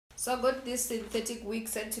So I got this synthetic wig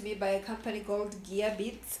sent to me by a company called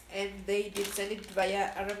Gearbest, and they did send it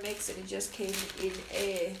via Aramex, and it just came in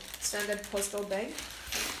a standard postal bag.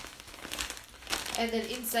 And then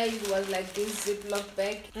inside it was like this Ziploc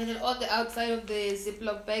bag, and then on the outside of the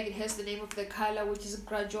Ziploc bag it has the name of the color, which is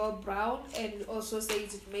gradual brown, and it also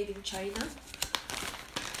says it's made in China.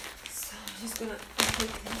 So I'm just gonna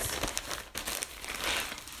take this.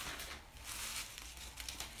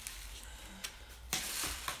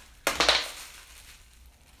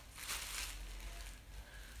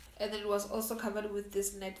 And then it was also covered with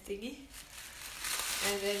this net thingy,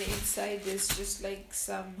 and then inside there's just like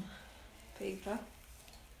some paper,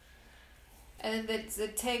 and then that's the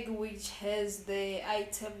tag which has the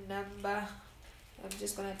item number. I'm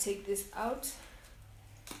just gonna take this out,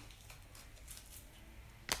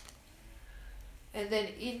 and then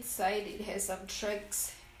inside it has some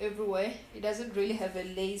tracks everywhere. It doesn't really have a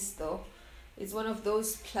lace though. It's one of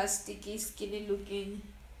those plasticky, skinny looking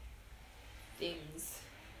things.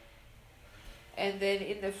 And then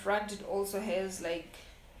in the front it also has like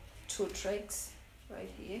 2 tracks right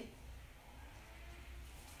here.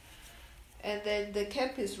 And then the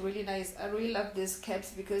cap is really nice. I really love these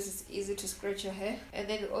caps because it's easy to scratch your hair. And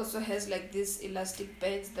then it also has like these elastic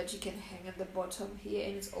bands that you can hang at the bottom here,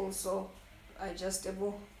 and it's also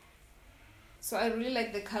adjustable. So I really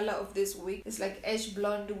like the color of this wig. It's like ash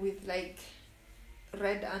blonde with like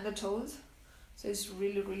red undertones. So it's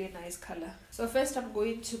really nice color. So first I'm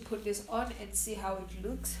going to put this on and see how it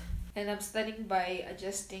looks. And I'm starting by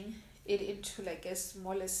adjusting it into like a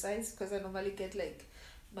smaller size, because I normally get like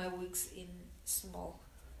my wigs in small.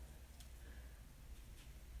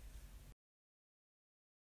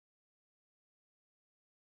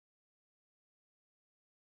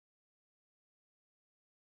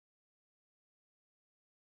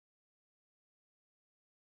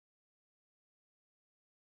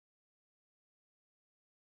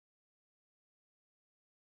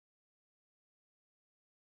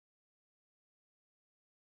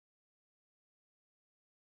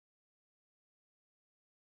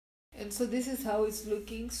 And so this is how it's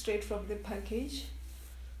looking straight from the package.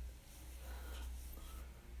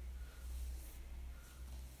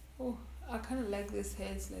 Oh, I kind of like this hair.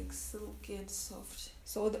 It's like silky and soft.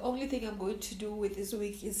 So the only thing I'm going to do with this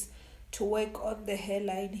wig is to work on the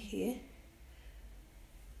hairline here.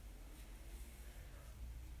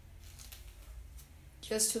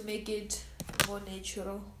 Just to make it more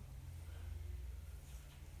natural.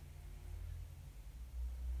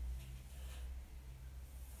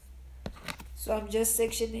 So I'm just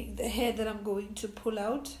sectioning the hair that I'm going to pull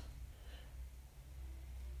out.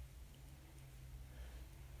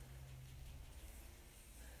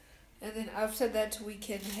 And then after that we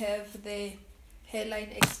can have the hairline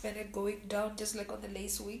expanded going down just like on the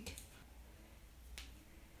lace wig.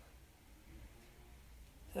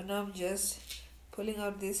 So now I'm just pulling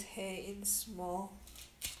out this hair in small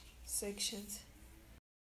sections.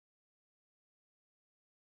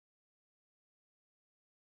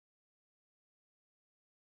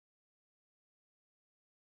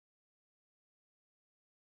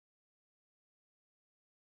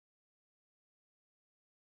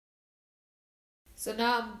 So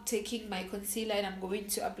now I'm taking my concealer and I'm going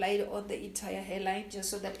to apply it on the entire hairline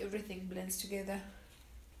just so that everything blends together.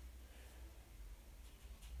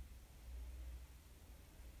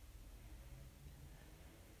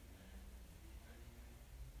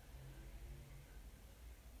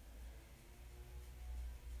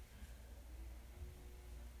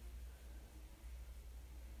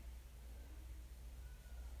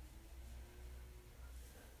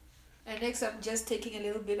 And next I'm just taking a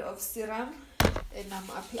little bit of serum and I'm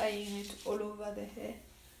applying it all over the hair.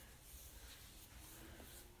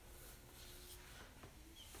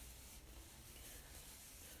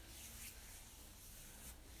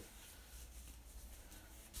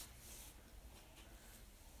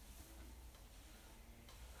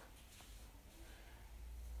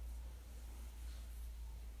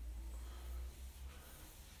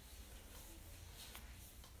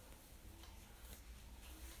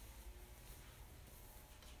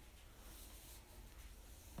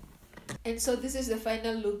 And so this is the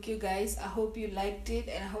final look, you guys. I hope you liked it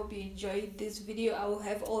and I hope you enjoyed this video. I will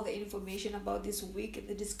have all the information about this wig in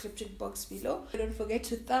the description box below. Don't forget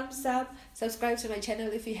to thumbs up, subscribe to my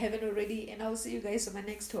channel if you haven't already, and I'll see you guys on my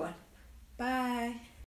next one. Bye.